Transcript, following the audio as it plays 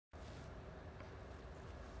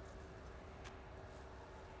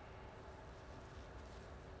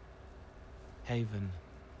haven.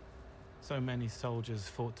 So many soldiers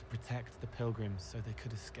fought to protect the pilgrims so they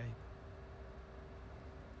could escape.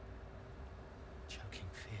 Choking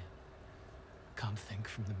fear. Can't think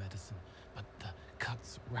from the medicine, but the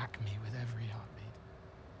cuts rack me with every heartbeat.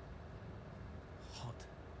 Hot,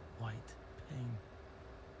 white pain.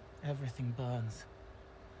 Everything burns.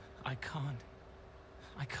 I can't.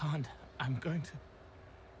 I'm going to...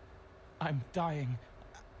 I'm dying.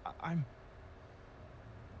 I'm...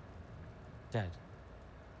 dead.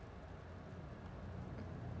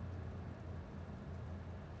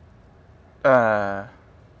 Are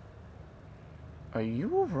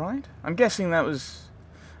you alright? I'm guessing that was...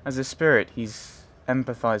 As a spirit, he's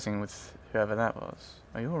empathizing with whoever that was.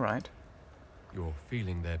 Are you alright? You're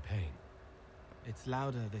feeling their pain. It's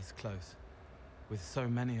louder this close, with so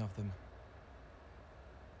many of them.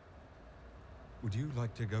 Would you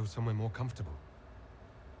like to go somewhere more comfortable?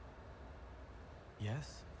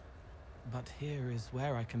 Yes, but here is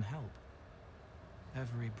where I can help.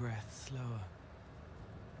 Every breath slower,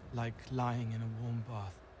 like lying in a warm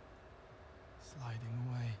bath, sliding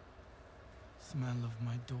away. Smell of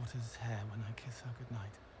my daughter's hair when I kiss her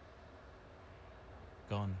goodnight.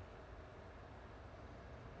 Gone.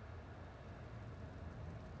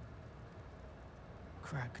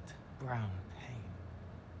 Cracked brown pain,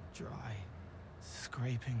 dry,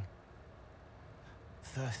 scraping,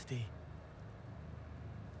 thirsty.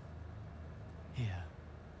 Here.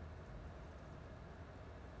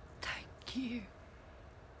 Thank you.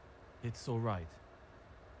 It's all right.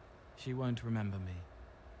 She won't remember me.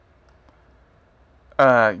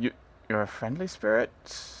 You're a friendly spirit?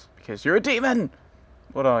 Because you're a demon!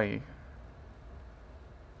 What are you?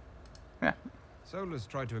 Yeah. Solus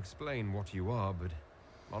tried to explain what you are, but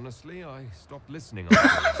honestly, I stopped listening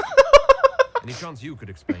afterwards. Any chance you could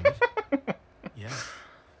explain it? Yes.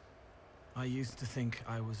 I used to think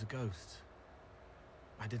I was a ghost.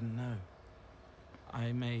 I didn't know.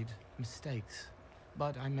 I made mistakes,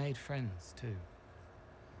 but I made friends too.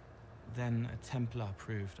 Then a Templar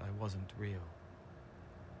proved I wasn't real.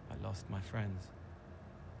 I lost my friends.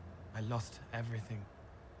 I lost everything.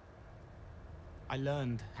 I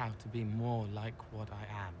learned how to be more like what I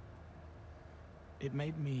am. It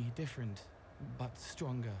made me different, but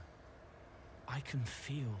stronger. I can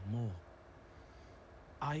feel more.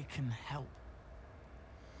 I can help.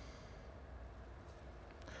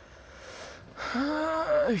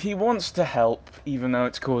 He wants to help, even though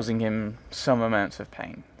it's causing him some amount of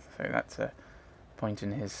pain. So that's a point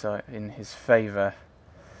in his favour.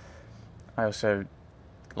 I also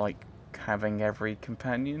like having every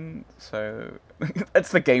companion, so that's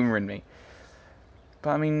the gamer in me.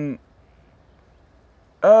 But I mean,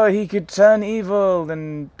 oh, he could turn evil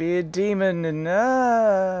and be a demon, and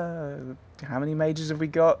how many mages have we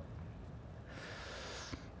got?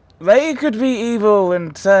 They could be evil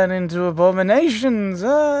and turn into abominations,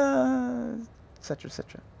 etc.,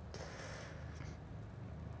 etc.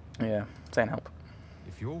 Yeah, saying help.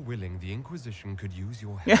 If you're willing, the Inquisition could use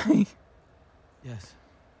your help. Yeah. Yes,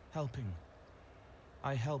 helping.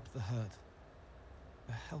 I help the hurt,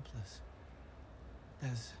 the helpless.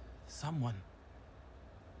 There's someone.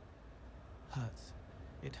 Hurts.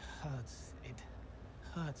 It hurts. It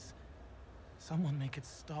hurts. Someone make it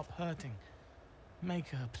stop hurting. Make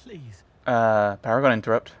her, please. Paragon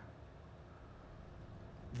interrupt.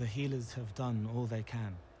 The healers have done all they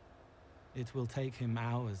can. It will take him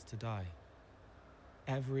hours to die.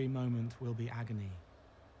 Every moment will be agony.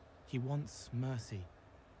 He wants mercy.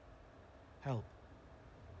 Help.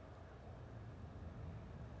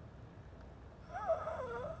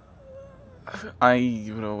 I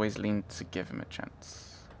would always lean to give him a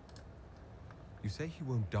chance. You say he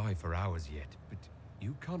won't die for hours yet, but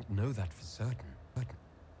you can't know that for certain.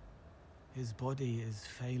 His body is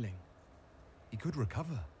failing. He could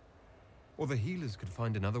recover. Or the healers could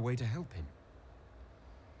find another way to help him.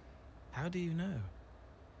 How do you know?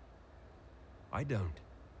 I don't.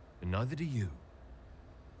 And neither do you.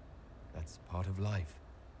 That's part of life.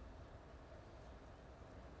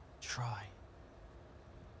 Try.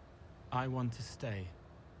 I want to stay.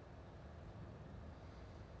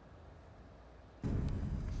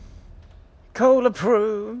 Cole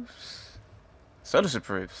approves. Solus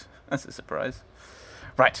approves. That's a surprise.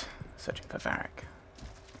 Right. Searching for Varric.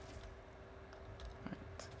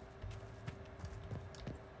 Right.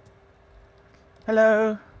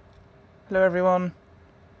 Hello. Hello, everyone.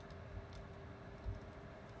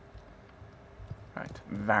 Right.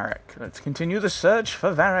 Varric. Let's continue the search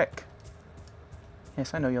for Varric.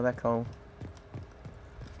 Yes, I know you're there, Cole.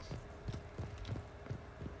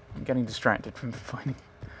 I'm getting distracted from finding...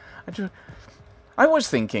 I was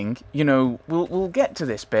thinking, you know, we'll get to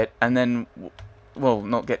this bit, and then, well,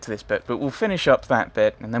 not get to this bit, but we'll finish up that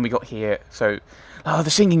bit, and then we got here, so, oh,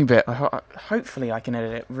 the singing bit, hopefully I can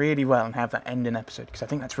edit it really well and have that end in episode, because I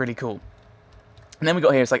think that's really cool. And then we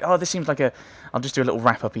got here, it's like, oh, this seems like I'll just do a little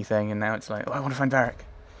wrap-uppy thing, and now it's like, oh, I want to find Varric.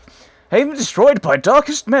 Haven destroyed by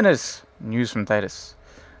darkest menace. News from Thetis.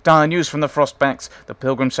 Dire news from the Frostbacks. The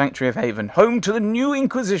Pilgrim Sanctuary of Haven, home to the new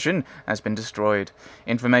Inquisition, has been destroyed.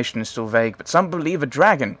 Information is still vague, but some believe a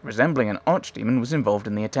dragon, resembling an archdemon, was involved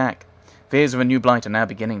in the attack. Fears of a new blight are now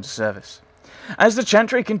beginning to surface. As the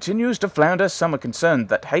Chantry continues to flounder, some are concerned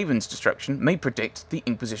that Haven's destruction may predict the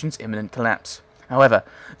Inquisition's imminent collapse. However,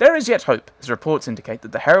 there is yet hope, as reports indicate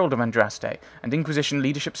that the Herald of Andraste and Inquisition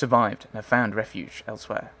leadership survived and have found refuge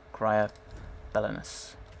elsewhere. Crier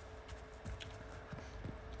Belenus.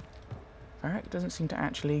 Varric doesn't seem to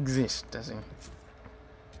actually exist, does he?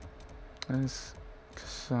 There's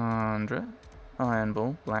Cassandra,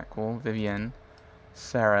 Ironball, Blackwall, Vivienne,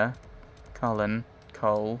 Sarah, Cullen,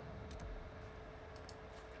 Cole.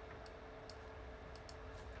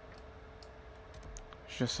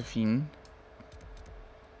 Josephine.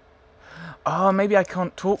 Oh, maybe I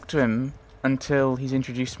can't talk to him until he's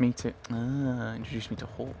introduced me to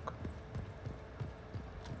Hawke.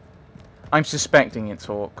 I'm suspecting it's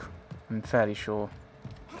Hawke. I'm fairly sure.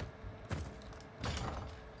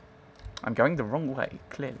 I'm going the wrong way,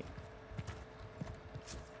 clearly.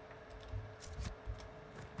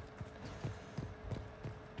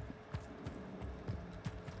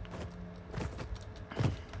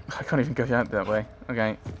 I can't even go out that way.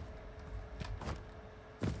 Okay.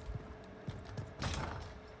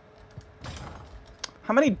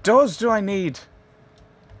 How many doors do I need?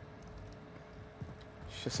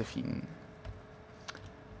 Josephine.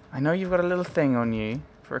 I know you've got a little thing on you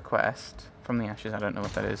for a quest from the ashes. I don't know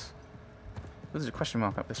what that is. Oh, there's a question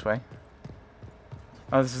mark up this way.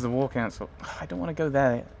 Oh, this is the walkout. So I don't want to go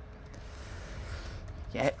there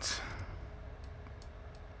yet.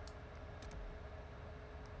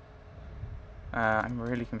 I'm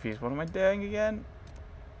really confused. What am I doing again?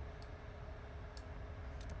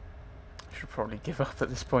 I should probably give up at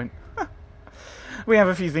this point. We have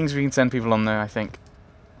a few things we can send people on there, I think.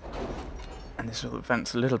 And this will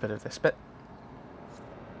advance a little bit of this bit.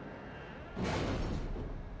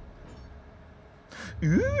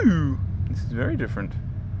 Ooh! This is very different.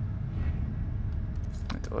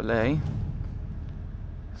 Ole.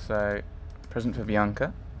 So, present for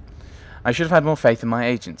Bianca. I should have had more faith in my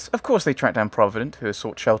agents. Of course they tracked down Provident, who has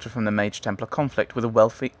sought shelter from the Mage Templar conflict with a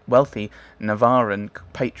wealthy Navaran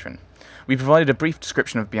patron. We provided a brief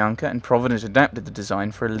description of Bianca, and Provident adapted the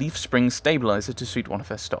design for a leaf spring stabilizer to suit one of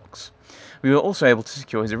her stocks. We were also able to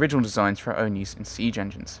secure his original designs for our own use in siege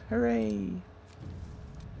engines. Hooray!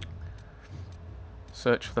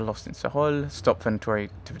 Search for the lost in Sahol. Stop Venatory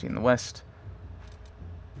activity in the west.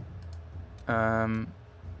 I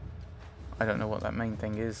don't know what that main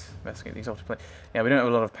thing is. Investigate these off to play. Yeah, we don't have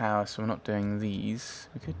a lot of power, so we're not doing these.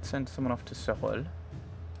 We could send someone off to Sahol.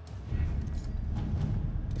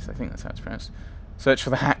 Yes, I think that's how it's pronounced. Search for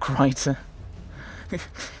the hack writer.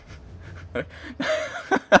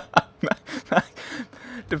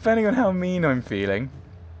 Depending on how mean I'm feeling,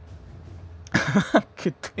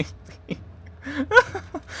 could be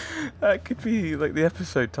that could be like the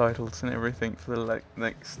episode titles and everything for the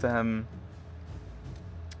next.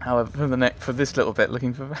 However, for this little bit,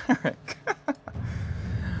 looking for Varric.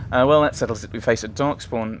 Well, that settles it. We face a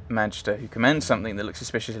Darkspawn Magister who commands something that looks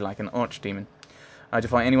suspiciously like an archdemon. I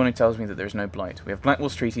defy anyone who tells me that there is no blight. We have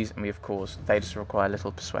Blackwall's treaties, and we have cause. They just require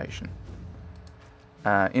little persuasion.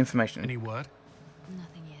 Information. Any word?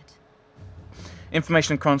 Nothing yet.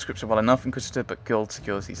 Information and conscripts are well enough, Inquisitor, but gold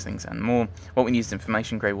secures these things and more. What we need is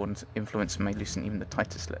information. Grey Warden's influence may loosen even the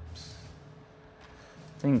tightest lips.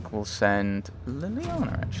 I think we'll send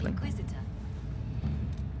Liliana, actually. Inquisitor.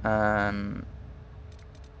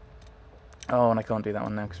 Oh, and I can't do that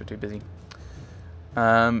one now because we're too busy.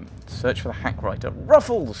 Search for the hack writer.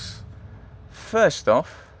 Ruffles! First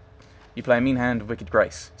off, you play a mean hand of Wicked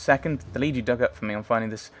Grace. Second, the lead you dug up for me on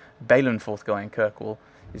finding this Balenforth guy in Kirkwall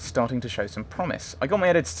is starting to show some promise. I got my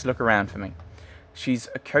editors to look around for me. She's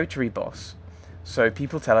a coterie boss, so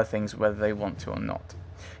people tell her things whether they want to or not.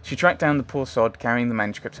 She tracked down the poor sod carrying the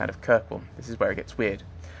manuscripts out of Kirkwall. This is where it gets weird.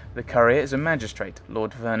 The courier is a magistrate,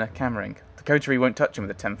 Lord Werner Cammering. The coterie won't touch him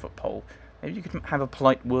with a 10-foot pole. Maybe you could have a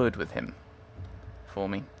polite word with him for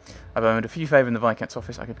me. I've earned a few favour in the Viscount's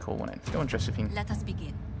office. I could call one in. Go on, Josephine. Let us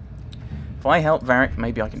begin. If I help Varric,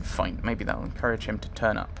 maybe I can find. Maybe that'll encourage him to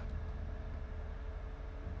turn up.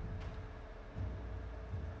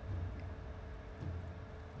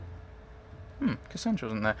 Cassandra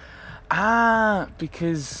wasn't there. Ah,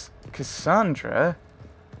 because Cassandra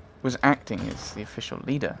was acting as the official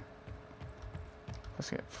leader. Let's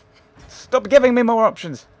get... Stop giving me more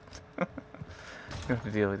options! I'm going to have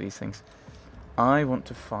to deal with these things. I want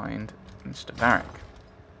to find Mr. Varric.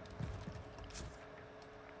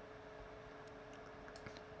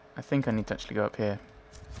 I think I need to actually go up here.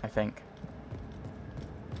 I think.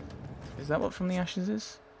 Is that what From the Ashes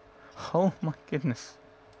is? Oh my goodness.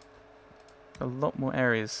 A lot more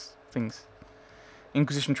areas, things.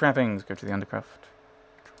 Inquisition trappings, go to the Undercroft.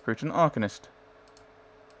 Recruit an Arcanist.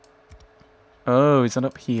 Oh, is that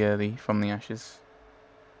up here, the From the Ashes?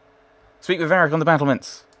 Speak with Varric on the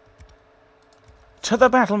battlements. To the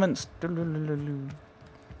battlements!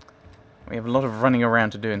 We have a lot of running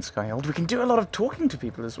around to do in Skyhold. We can do a lot of talking to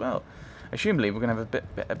people as well. Assumably, we're going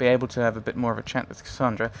to be able to have a bit more of a chat with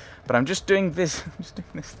Cassandra. But I'm just doing this,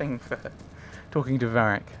 thing for talking to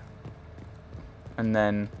Varric. And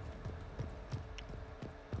then...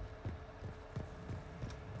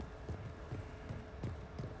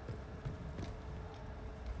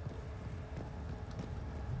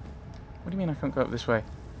 What do you mean I can't go up this way?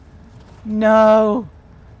 No!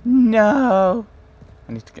 No!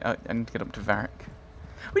 I need to get up to Varric.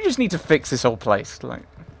 We just need to fix this whole place. Like,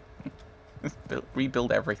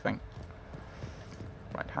 rebuild everything.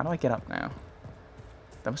 Right, how do I get up now?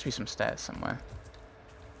 There must be some stairs somewhere.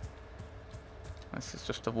 This is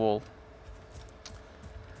just a wall.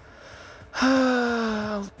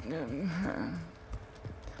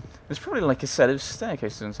 There's probably like a set of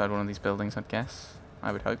staircases inside one of these buildings, I'd guess.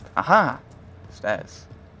 I would hope. Aha! Stairs.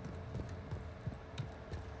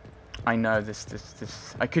 I know this.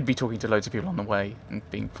 I could be talking to loads of people on the way and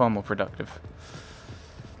being far more productive.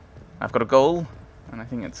 I've got a goal, and I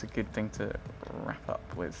think it's a good thing to wrap up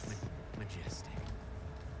with. Majestic.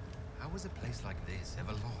 How was a place like this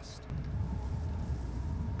ever lost?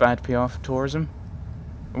 Bad PR for tourism?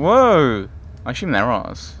 Whoa! I assume they're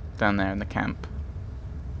ours, down there in the camp.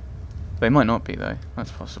 They might not be, though. That's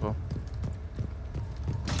possible.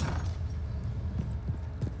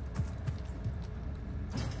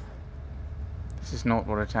 This is not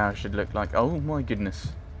what a tower should look like. Oh my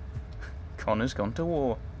goodness. Connor's gone to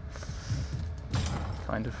war.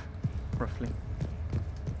 Kind of, roughly.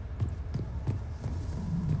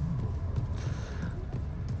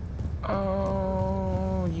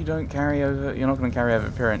 Oh, you don't carry over. You're not going to carry over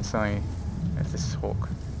appearance, are you? If this is Hawke.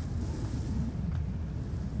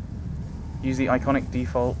 Use the iconic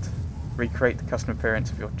default. Recreate the custom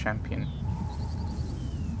appearance of your champion.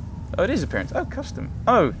 Oh, it is appearance. Oh, custom.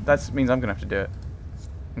 Oh, that means I'm going to have to do it.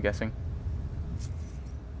 I'm guessing.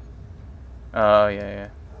 Oh, yeah.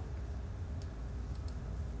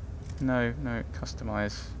 No,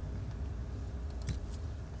 customize.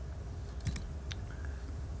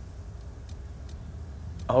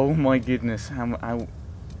 Oh my goodness, how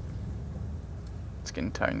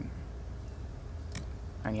skin tone.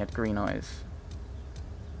 And he had green eyes.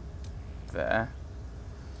 There.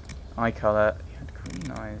 Eye colour, he had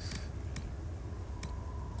green eyes.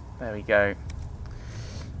 There we go.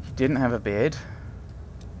 He didn't have a beard.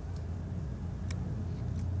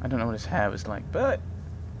 I don't know what his hair was like, but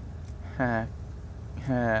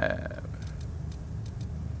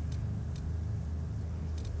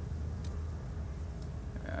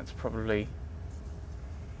that's probably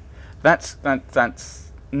that's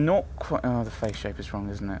not quite. Oh, the face shape is wrong,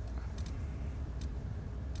 isn't it?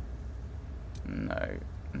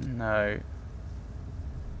 No.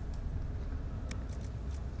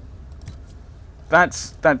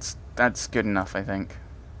 That's good enough, I think.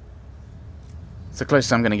 It's the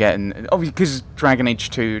closest I'm going to get, and obviously because Dragon Age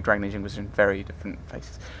 2, Dragon Age Inquisition, very different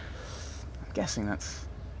faces. I'm guessing that's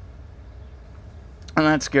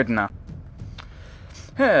good enough.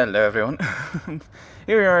 Hello everyone.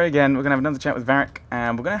 Here we are again. We're going to have another chat with Varric,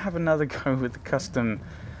 and we're going to have another go with the custom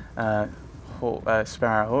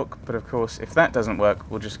Sparrow Hawke. But of course, if that doesn't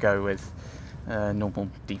work, we'll just go with normal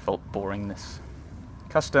default boringness.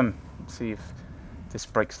 Custom. Let's see if this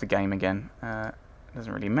breaks the game again. It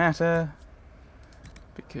doesn't really matter,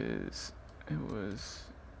 because it was...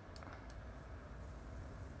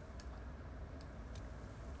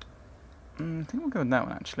 I think we'll go with that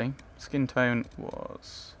one, actually. Skin tone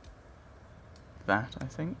was that, I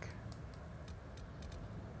think.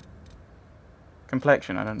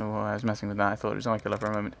 Complexion, I don't know why I was messing with that. I thought it was eye colour for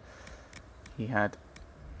a moment. He had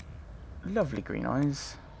lovely green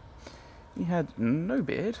eyes. He had no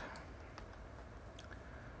beard.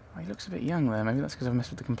 Oh, he looks a bit young there. Maybe that's because I've messed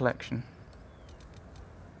with the complexion.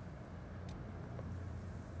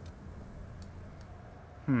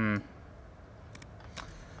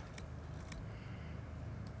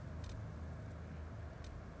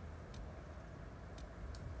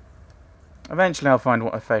 Eventually I'll find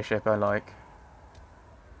what a face shape I like.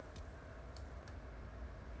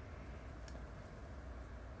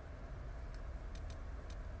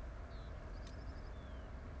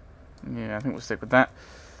 Yeah, I think we'll stick with that.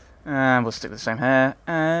 And we'll stick with the same hair.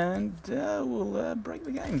 And we'll break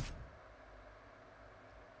the game.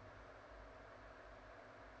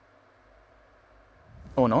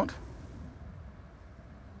 Or not.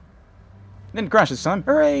 Didn't crash this time.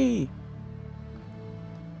 Hooray!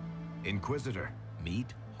 Inquisitor,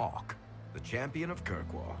 meet Hawke, the champion of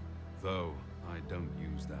Kirkwall. Though I don't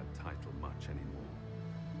use that title much anymore.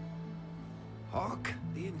 Hawke,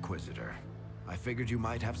 the Inquisitor. I figured you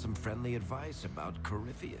might have some friendly advice about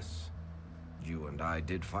Corypheus. You and I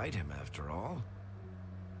did fight him after all.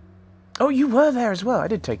 Oh, you were there as well. I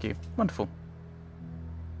did take you. Wonderful.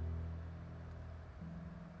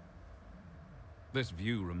 This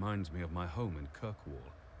view reminds me of my home in Kirkwall.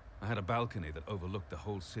 I had a balcony that overlooked the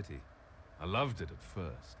whole city. I loved it at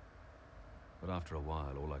first. But after a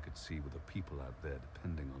while, all I could see were the people out there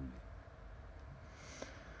depending on me.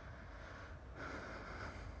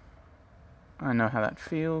 I know how that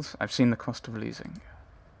feels. I've seen the cost of losing.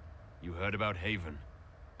 You heard about Haven?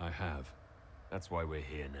 I have. That's why we're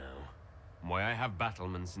here now. And why I have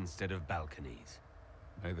battlements instead of balconies.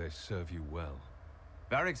 May they serve you well.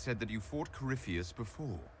 Varric said that you fought Corypheus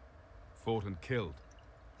before. Fought and killed.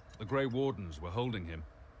 The Grey Wardens were holding him,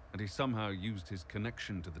 and he somehow used his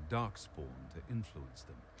connection to the Darkspawn to influence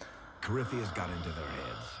them. Corypheus got into their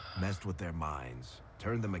heads, messed with their minds,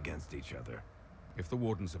 turned them against each other. If the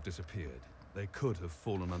Wardens have disappeared, they could have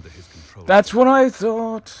fallen under his control. That's what I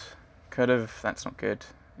thought. Could have. That's not good.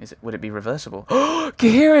 Is it? Would it be reversible?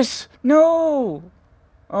 Gaheris! No!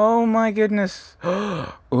 Oh my goodness.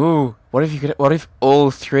 Ooh. What if you could? What if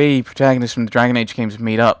all three protagonists from the Dragon Age games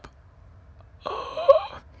meet up?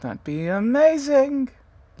 That'd be amazing.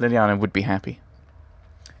 Liliana would be happy.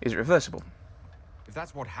 Is it reversible? If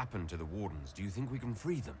that's what happened to the Wardens, do you think we can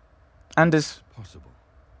free them? Anders Possible.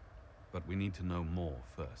 But we need to know more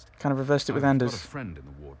first. kind of reversed it with I've Anders. got a friend in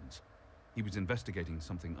the Wardens. He was investigating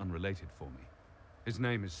something unrelated for me. His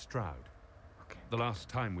name is Stroud. Okay. The last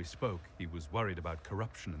time we spoke, he was worried about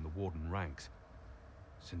corruption in the Warden ranks.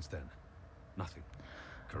 Since then, nothing.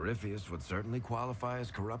 Corypheus would certainly qualify as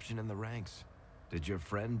corruption in the ranks. Did your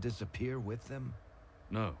friend disappear with them?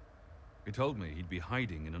 No. He told me he'd be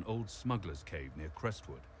hiding in an old smuggler's cave near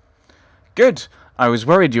Crestwood. Good. I was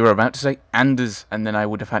worried you were about to say Anders, and then I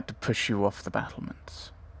would have had to push you off the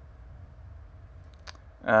battlements.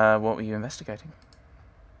 What were you investigating?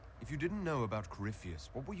 If you didn't know about Corypheus,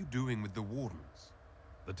 what were you doing with the Wardens?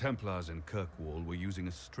 The Templars in Kirkwall were using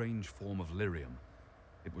a strange form of lyrium.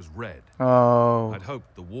 It was red. Oh. I'd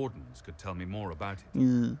hoped the Wardens could tell me more about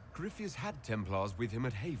it. Corypheus had Templars with him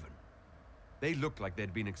at Haven. They looked like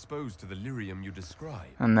they'd been exposed to the lyrium you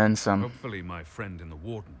described. And then some. Hopefully my friend in the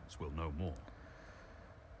Wardens will know more.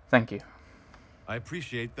 Thank you. I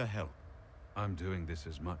appreciate the help. I'm doing this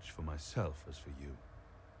as much for myself as for you.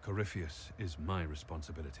 Corypheus is my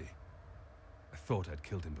responsibility. I thought I'd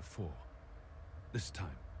killed him before. This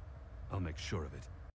time, I'll make sure of it.